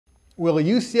Will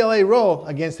UCLA roll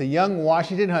against the young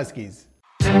Washington Huskies?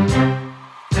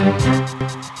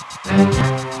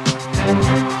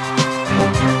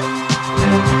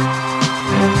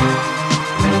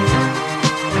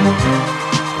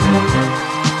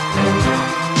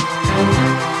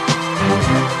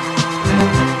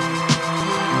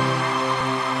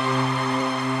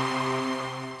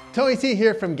 Tony T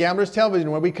here from Gamblers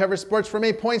Television, where we cover sports from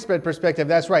a point spread perspective.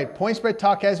 That's right, point spread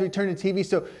talk has returned to TV,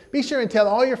 so be sure and tell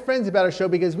all your friends about our show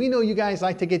because we know you guys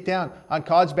like to get down on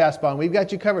college basketball, and we've got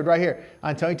you covered right here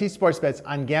on Tony T Sports Bets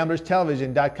on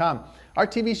GamblersTelevision.com. Our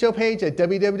TV show page at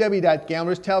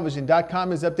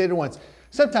www.GamblersTelevision.com is updated once,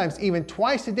 sometimes even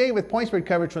twice a day with point spread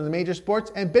coverage from the major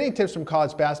sports and betting tips from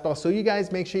college basketball, so you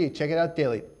guys make sure you check it out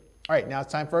daily. All right, now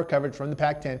it's time for our coverage from the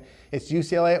Pac-10. It's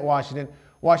UCLA at Washington.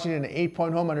 Washington, an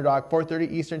 8-point home underdog,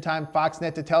 4:30 Eastern Time, Fox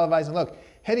Net to televise. And look,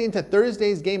 heading into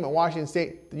Thursday's game at Washington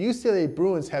State, the UCLA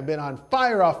Bruins have been on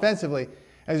fire offensively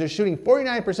as they're shooting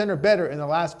 49% or better in the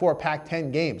last 4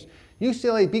 Pac-10 games.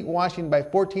 UCLA beat Washington by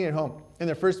 14 at home in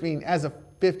their first meeting as a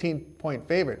 15-point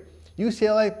favorite.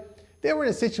 UCLA, they were in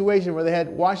a situation where they had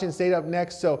Washington State up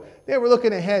next, so they were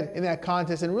looking ahead in that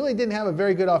contest and really didn't have a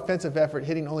very good offensive effort,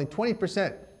 hitting only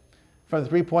 20% from the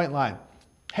three-point line.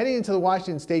 Heading into the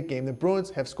Washington State game, the Bruins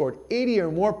have scored 80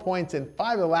 or more points in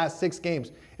 5 of the last 6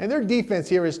 games, and their defense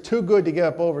here is too good to give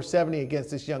up over 70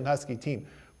 against this young Husky team.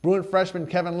 Bruin freshman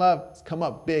Kevin Love has come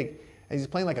up big, and he's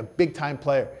playing like a big-time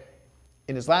player.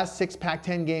 In his last 6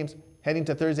 Pac-10 games, heading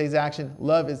to Thursday's action,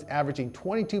 Love is averaging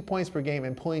 22 points per game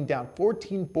and pulling down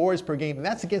 14 boards per game, and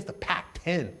that's against the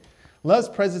Pac-10. Love's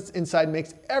presence inside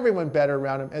makes everyone better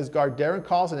around him, as guard Darren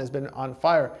Carlson has been on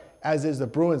fire, as is the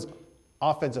Bruins'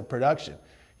 offensive production.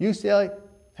 UCLA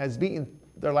has beaten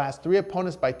their last 3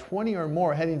 opponents by 20 or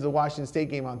more heading to the Washington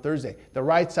State game on Thursday. The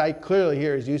right side clearly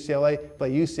here is UCLA,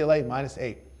 play UCLA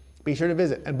 -8. Be sure to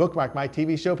visit and bookmark my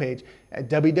TV show page at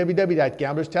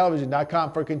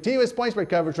www.GamblersTelevision.com for continuous point spread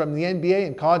coverage from the NBA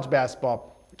and college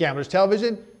basketball. Gamblers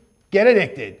Television, get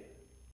addicted.